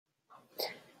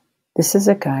This is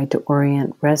a guide to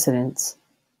orient residents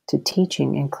to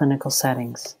teaching in clinical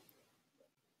settings.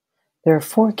 There are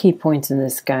 4 key points in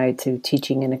this guide to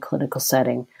teaching in a clinical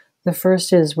setting. The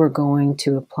first is we're going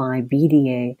to apply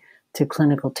BDA to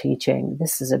clinical teaching.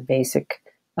 This is a basic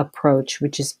approach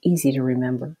which is easy to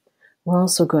remember. We're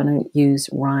also going to use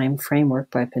RAE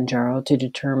framework by Pangaro to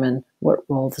determine what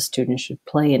role the student should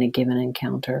play in a given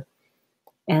encounter.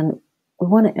 And we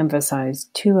want to emphasize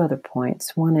 2 other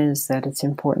points. One is that it's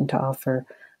important to offer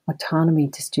autonomy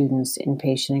to students in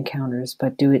patient encounters,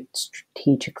 but do it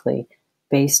strategically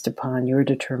based upon your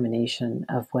determination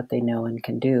of what they know and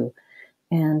can do.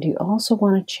 And you also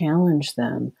want to challenge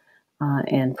them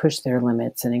and push their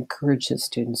limits and encourage the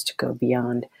students to go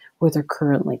beyond what they're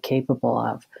currently capable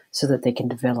of so that they can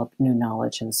develop new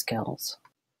knowledge and skills.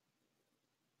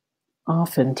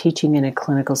 Often, teaching in a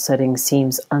clinical setting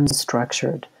seems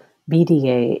unstructured.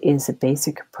 BDA is a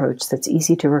basic approach that's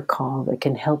easy to recall that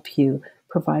can help you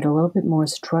provide a little bit more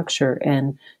structure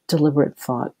and deliberate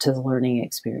thought to the learning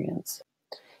experience.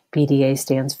 BDA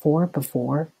stands for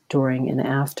before, during, and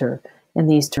after, and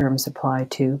these terms apply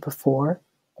to before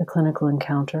the clinical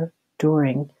encounter,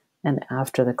 during, and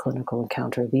after the clinical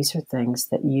encounter. These are things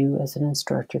that you as an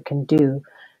instructor can do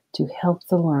to help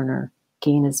the learner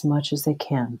gain as much as they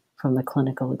can from the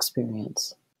clinical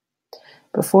experience.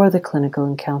 Before the clinical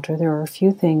encounter, there are a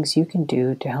few things you can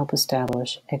do to help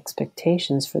establish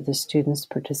expectations for the student's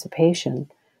participation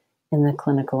in the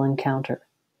clinical encounter.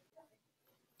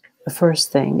 The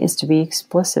first thing is to be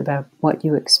explicit about what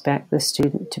you expect the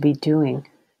student to be doing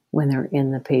when they're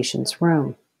in the patient's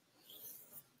room.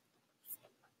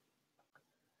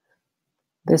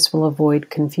 This will avoid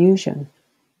confusion.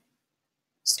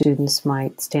 Students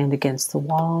might stand against the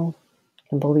wall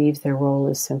and believe their role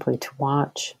is simply to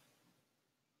watch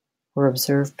or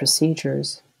observe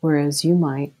procedures, whereas you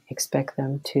might expect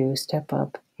them to step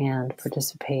up and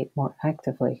participate more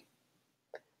actively.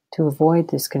 To avoid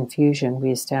this confusion,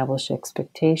 we establish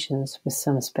expectations with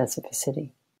some specificity.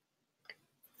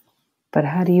 But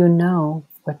how do you know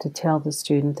what to tell the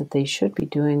student that they should be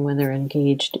doing when they're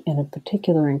engaged in a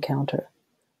particular encounter?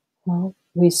 Well,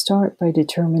 we start by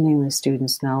determining the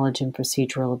student's knowledge and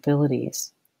procedural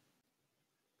abilities.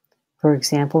 For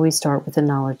example, we start with a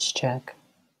knowledge check.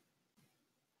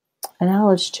 A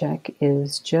knowledge check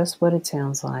is just what it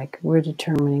sounds like. We're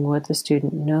determining what the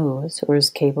student knows or is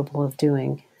capable of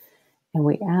doing, and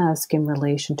we ask in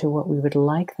relation to what we would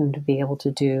like them to be able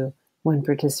to do when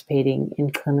participating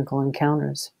in clinical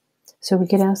encounters. So we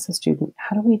could ask the student,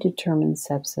 how do we determine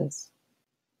sepsis?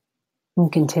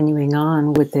 And continuing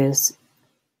on with this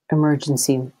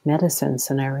emergency medicine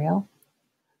scenario,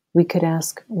 we could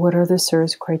ask, what are the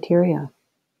SIRS criteria?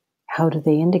 How do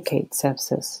they indicate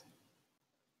sepsis?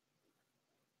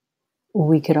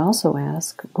 We could also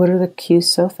ask, what are the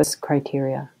Q-SOFAS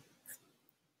criteria?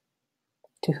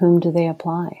 To whom do they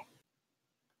apply?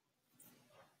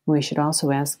 We should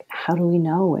also ask, how do we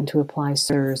know when to apply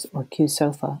SIRS or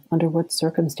Q-SOFA? Under what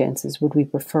circumstances would we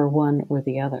prefer one or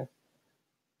the other?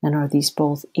 And are these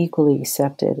both equally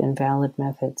accepted and valid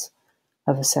methods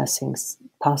of assessing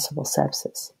possible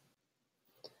sepsis?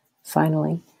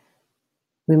 Finally,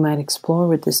 we might explore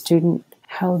with the student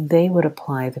how they would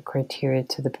apply the criteria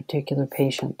to the particular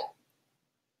patient.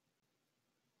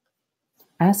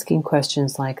 Asking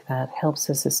questions like that helps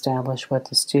us establish what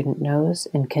the student knows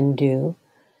and can do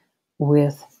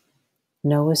with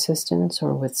no assistance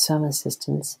or with some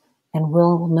assistance, and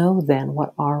we'll know then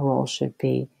what our role should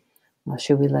be.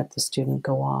 Should we let the student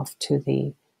go off to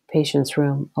the patient's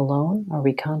room alone? Are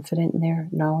we confident in their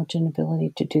knowledge and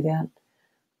ability to do that?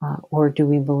 Or do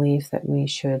we believe that we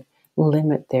should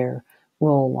limit their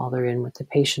role while they're in with the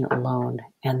patient alone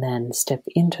and then step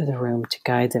into the room to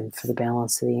guide them for the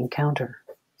balance of the encounter?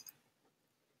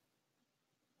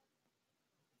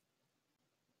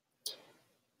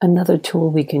 Another tool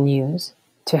we can use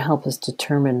to help us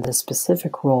determine the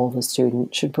specific role the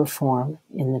student should perform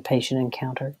in the patient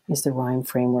encounter is the RAE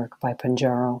framework by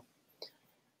Pangaro.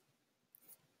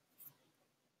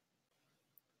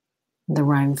 The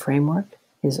RAE framework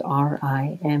is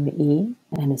RIME,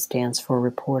 and it stands for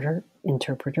Reporter,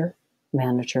 Interpreter,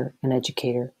 Manager, and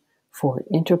Educator, 4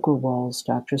 integral roles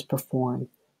doctors perform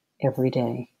every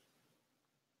day.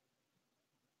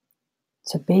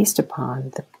 So based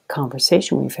upon the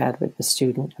conversation we've had with the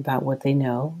student about what they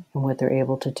know and what they're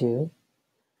able to do,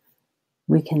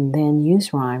 we can then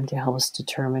use RIME to help us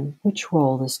determine which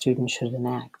role the student should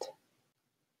enact.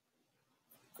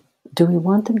 Do we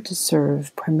want them to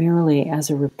serve primarily as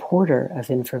a reporter of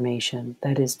information,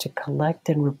 that is, to collect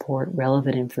and report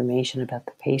relevant information about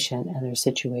the patient and their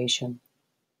situation?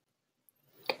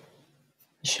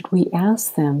 Should we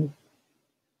ask them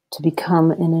to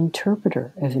become an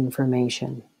interpreter of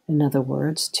information. In other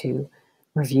words, to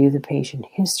review the patient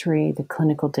history, the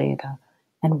clinical data,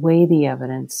 and weigh the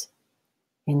evidence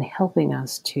in helping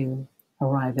us to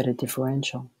arrive at a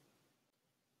differential.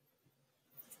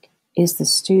 Is the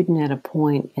student at a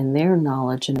point in their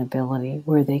knowledge and ability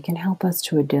where they can help us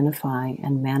to identify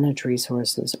and manage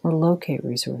resources or locate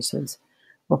resources,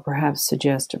 or perhaps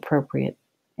suggest appropriate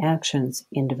actions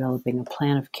in developing a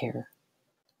plan of care?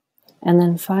 And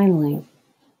then finally,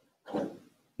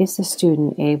 is the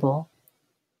student able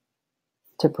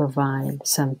to provide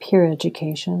some peer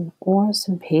education or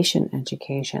some patient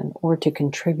education, or to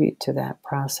contribute to that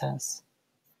process?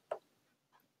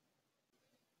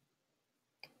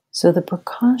 So the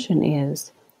precaution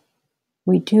is,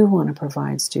 we do want to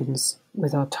provide students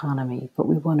with autonomy, but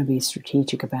we want to be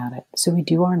strategic about it. So we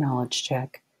do our knowledge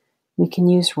check. We can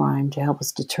use RAME to help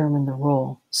us determine the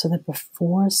role, so that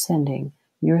before sending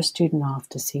your student off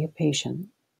to see a patient,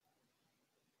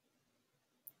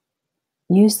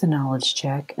 use the knowledge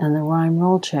check and the RAME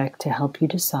role check to help you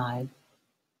decide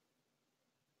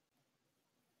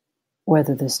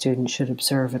whether the student should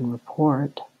observe and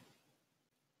report,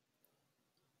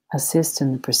 assist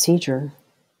in the procedure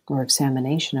or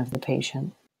examination of the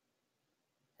patient,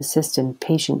 assist in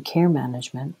patient care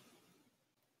management,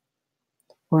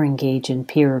 or engage in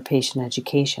peer or patient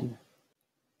education.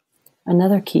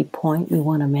 Another key point we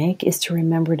want to make is to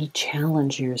remember to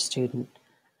challenge your student.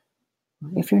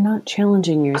 If you're not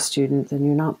challenging your student, then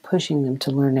you're not pushing them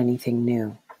to learn anything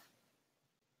new.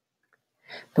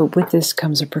 But with this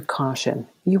comes a precaution.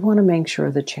 You want to make sure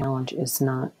the challenge is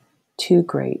not too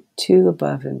great, too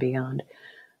above and beyond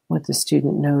what the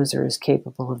student knows or is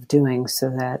capable of doing, so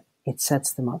that it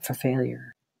sets them up for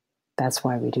failure. That's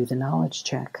why we do the knowledge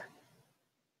check.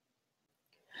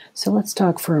 So let's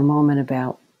talk for a moment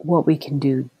about what we can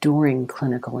do during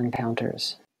clinical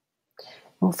encounters.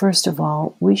 Well, first of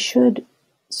all, we should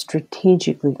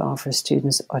strategically offer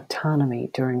students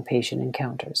autonomy during patient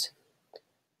encounters.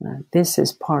 This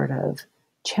is part of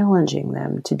challenging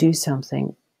them to do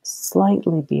something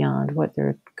slightly beyond what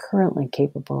they're currently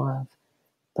capable of,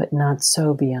 but not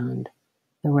so beyond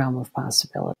the realm of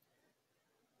possibility.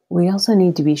 We also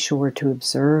need to be sure to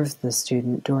observe the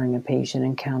student during a patient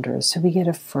encounter, so we get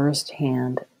a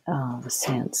first-hand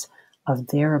sense of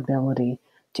their ability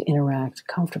to interact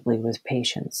comfortably with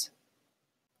patients.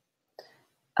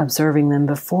 Observing them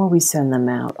before we send them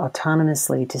out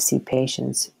autonomously to see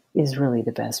patients is really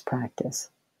the best practice.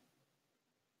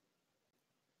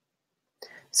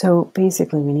 So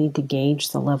basically, we need to gauge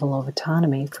the level of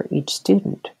autonomy for each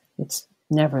student. It's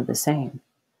never the same.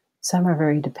 Some are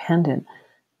very dependent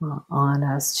on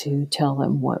us to tell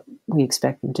them what we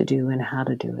expect them to do and how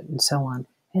to do it and so on,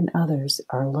 and others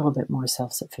are a little bit more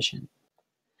self-sufficient.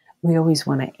 We always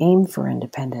want to aim for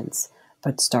independence,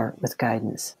 but start with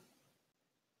guidance.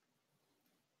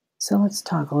 So let's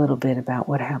talk a little bit about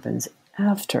what happens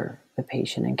after the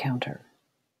patient encounter.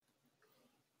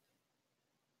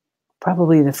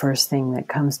 Probably the first thing that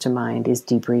comes to mind is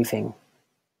debriefing.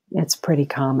 It's pretty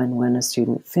common when a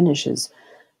student finishes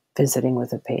visiting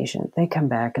with a patient, they come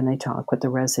back and they talk with the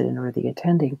resident or the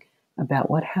attending about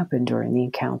what happened during the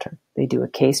encounter. They do a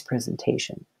case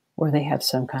presentation, or they have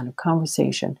some kind of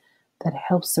conversation that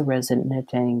helps the resident and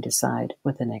attending decide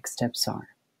what the next steps are.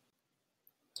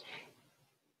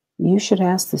 You should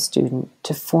ask the student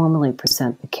to formally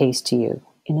present the case to you,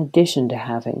 in addition to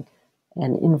having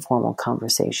an informal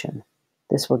conversation.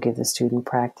 This will give the student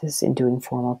practice in doing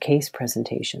formal case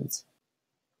presentations.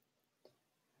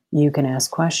 You can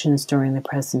ask questions during the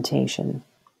presentation.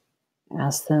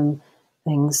 Ask them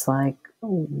things like,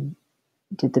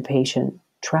 did the patient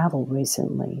travel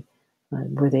recently?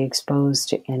 Were they exposed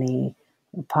to any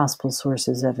possible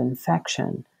sources of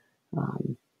infection?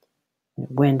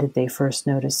 When did they first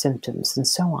notice symptoms? And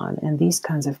so on. And these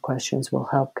kinds of questions will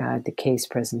help guide the case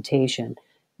presentation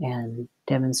and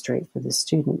demonstrate for the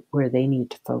student where they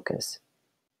need to focus.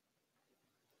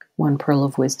 One pearl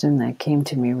of wisdom that came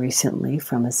to me recently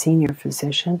from a senior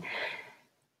physician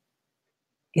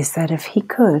is that if he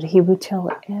could, he would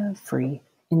tell every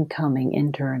incoming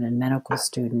intern and medical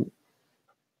student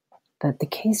that the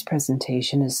case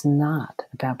presentation is not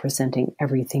about presenting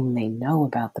everything they know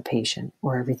about the patient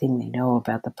or everything they know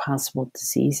about the possible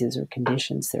diseases or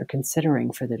conditions they're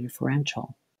considering for the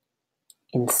differential.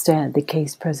 Instead, the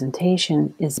case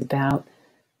presentation is about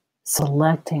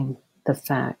selecting the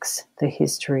facts, the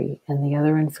history, and the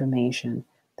other information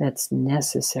that's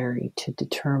necessary to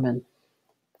determine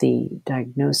the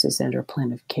diagnosis and/or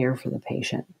plan of care for the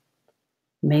patient.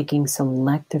 Making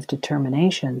selective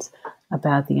determinations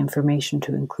about the information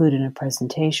to include in a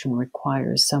presentation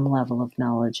requires some level of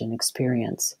knowledge and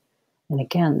experience. And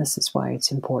again, this is why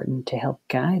it's important to help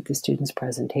guide the student's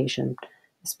presentation,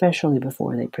 especially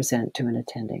before they present to an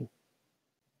attending.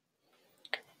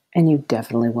 And you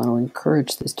definitely want to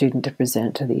encourage the student to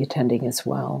present to the attending as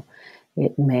well.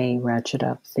 It may ratchet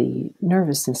up the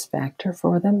nervousness factor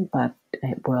for them, but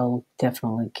it will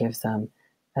definitely give them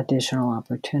additional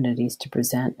opportunities to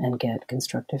present and get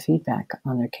constructive feedback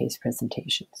on their case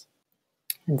presentations.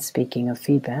 And speaking of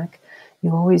feedback,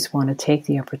 you always want to take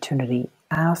the opportunity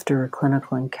after a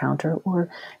clinical encounter or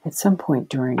at some point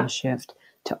during a shift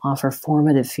to offer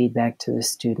formative feedback to the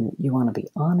student. You want to be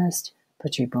honest,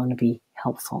 but you want to be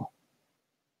helpful.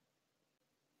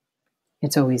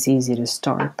 It's always easy to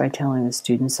start by telling the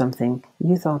student something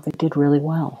you thought they did really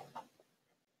well.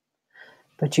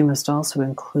 But you must also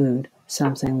include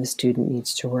something the student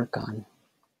needs to work on.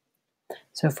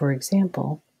 So, for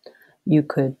example, you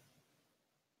could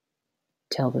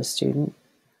tell the student,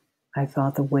 I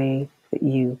thought the way that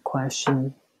you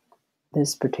questioned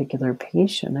this particular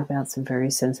patient about some very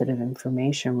sensitive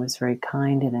information was very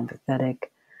kind and empathetic.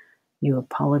 You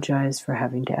apologized for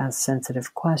having to ask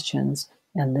sensitive questions,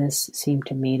 and this seemed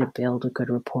to me to build a good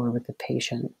rapport with the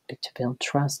patient, to build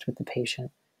trust with the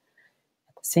patient.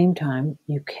 At the same time,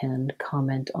 you can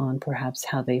comment on perhaps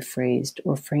how they phrased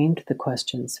or framed the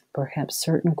questions. Perhaps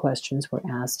certain questions were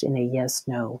asked in a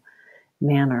yes-no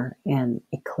manner and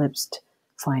eclipsed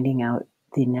finding out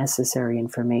the necessary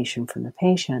information from the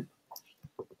patient.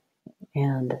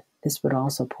 And this would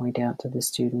also point out to the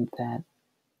student that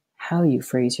how you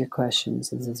phrase your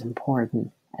questions is as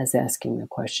important as asking the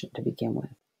question to begin with.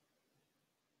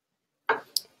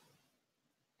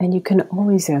 And you can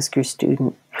always ask your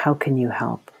student, how can you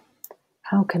help?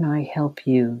 How can I help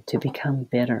you to become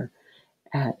better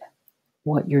at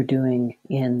what you're doing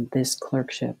in this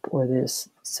clerkship or this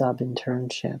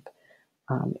sub-internship?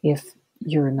 If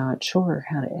you're not sure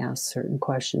how to ask certain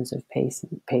questions of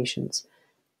patients,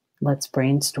 let's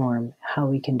brainstorm how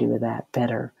we can do that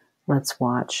better. Let's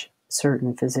watch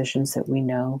certain physicians that we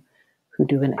know who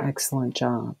do an excellent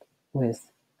job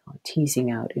with teasing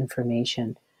out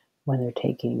information when they're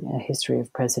taking a history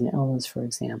of present illness, for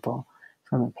example,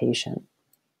 from a patient.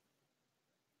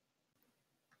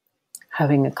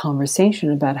 Having a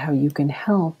conversation about how you can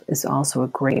help is also a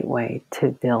great way to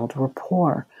build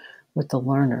rapport with the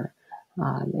learner.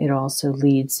 It also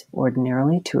leads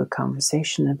ordinarily to a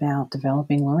conversation about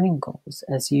developing learning goals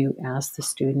as you ask the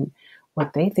student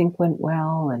what they think went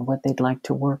well and what they'd like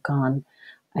to work on,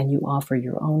 and you offer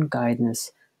your own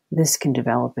guidance. This can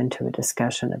develop into a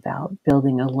discussion about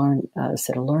building a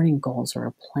set of learning goals or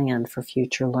a plan for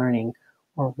future learning,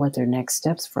 or what their next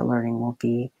steps for learning will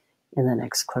be in the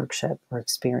next clerkship or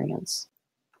experience.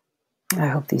 I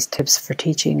hope these tips for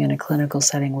teaching in a clinical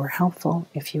setting were helpful.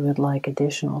 If you would like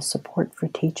additional support for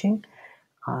teaching,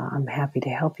 I'm happy to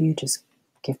help you. Just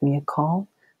give me a call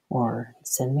or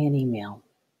send me an email.